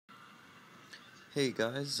Hey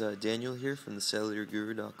guys, Daniel here from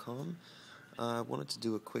thecellularguru.com. I wanted to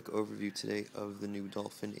do a quick overview today of the new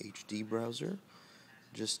Dolphin HD browser,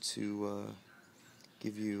 just to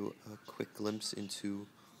give you a quick glimpse into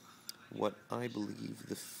what I believe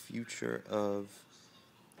the future of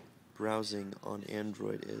browsing on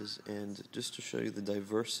Android is, and just to show you the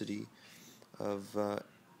diversity of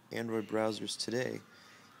Android browsers today.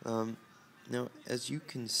 Now, as you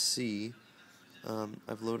can see,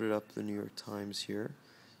 I've loaded up the New York Times here.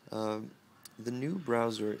 The new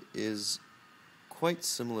browser is quite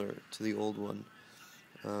similar to the old one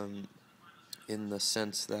in the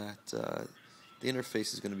sense that the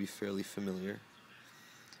interface is going to be fairly familiar.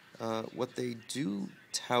 What they do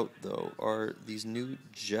tout, though, are these new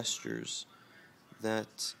gestures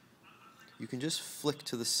that you can just flick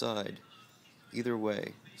to the side either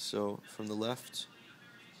way, so from the left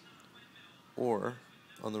or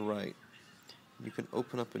on the right. You can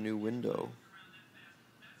open up a new window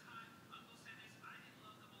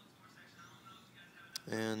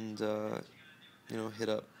and hit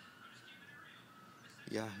up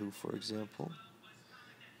Yahoo, for example,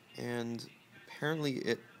 and apparently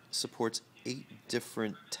it supports 8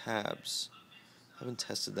 different tabs. I haven't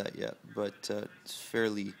tested that yet, but it's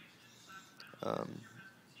fairly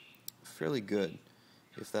good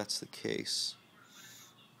if that's the case.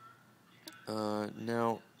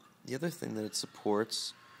 Now, the other thing that it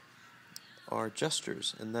supports are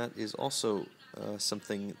gestures, and that is also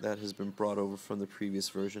something that has been brought over from the previous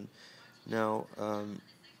version. Now,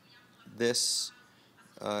 this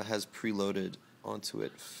has preloaded onto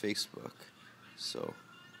it Facebook, so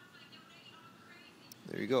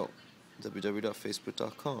there you go,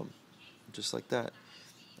 www.facebook.com, just like that.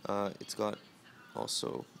 It's got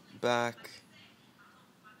also back,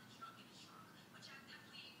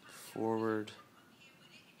 forward,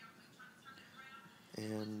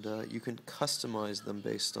 and you can customize them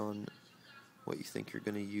based on what you think you're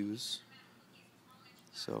going to use.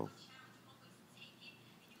 So,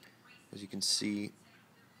 as you can see,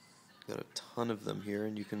 got a ton of them here,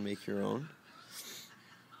 and you can make your own.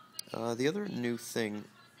 The other thing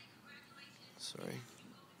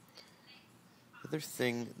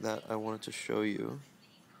that I wanted to show you,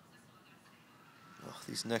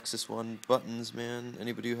 these Nexus 1 buttons, man.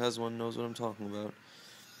 Anybody who has one knows what I'm talking about.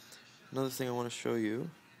 Another thing I want to show you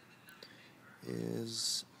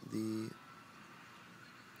is the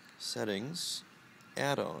settings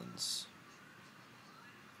add-ons.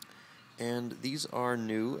 And these are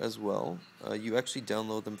new as well. You actually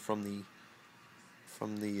download them from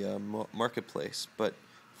the marketplace, but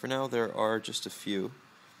for now there are just a few.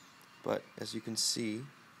 But as you can see,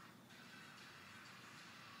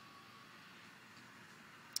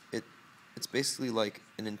 it's basically like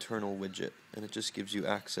an internal widget, and it just gives you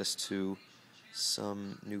access to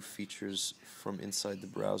some new features from inside the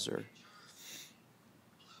browser.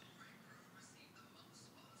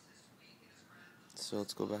 So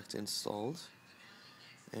let's go back to installed.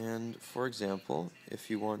 And for example, if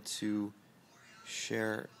you want to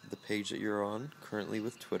share the page that you're on currently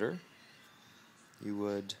with Twitter, you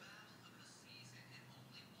would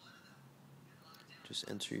just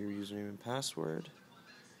enter your username and password,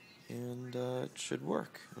 and it should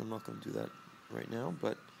work. I'm not going to do that right now,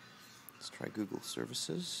 but let's try Google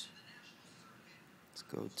Services. Let's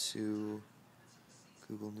go to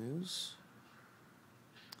Google News,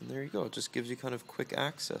 and there you go. It just gives you kind of quick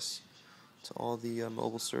access to all the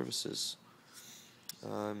mobile services.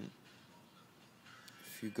 If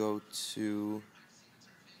you go to,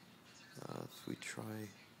 if we try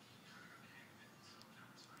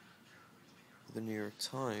the New York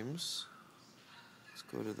Times, let's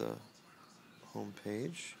go to the home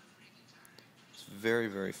page. It's very,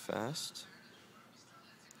 very fast,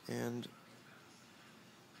 and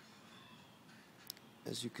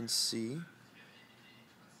as you can see,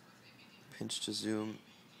 pinch to zoom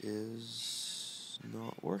is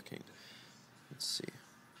not working. Let's see.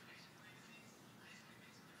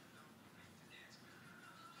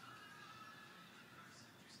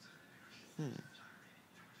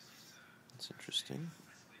 That's interesting.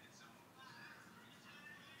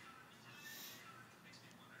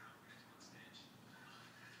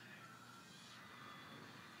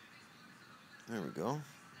 There we go.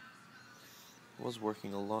 It was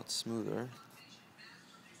working a lot smoother.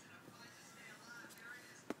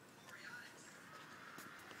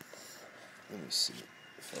 Let me see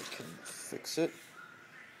if I can fix it.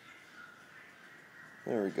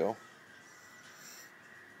 There we go.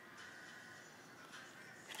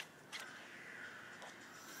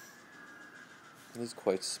 It is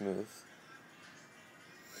quite smooth.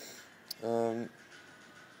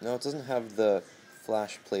 Now it doesn't have the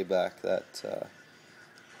flash playback that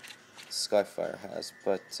Skyfire has,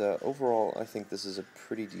 but overall I think this is a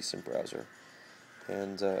pretty decent browser,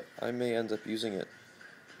 and I may end up using it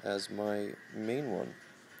as my main one.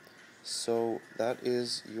 So that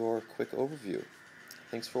is your quick overview.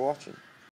 Thanks for watching.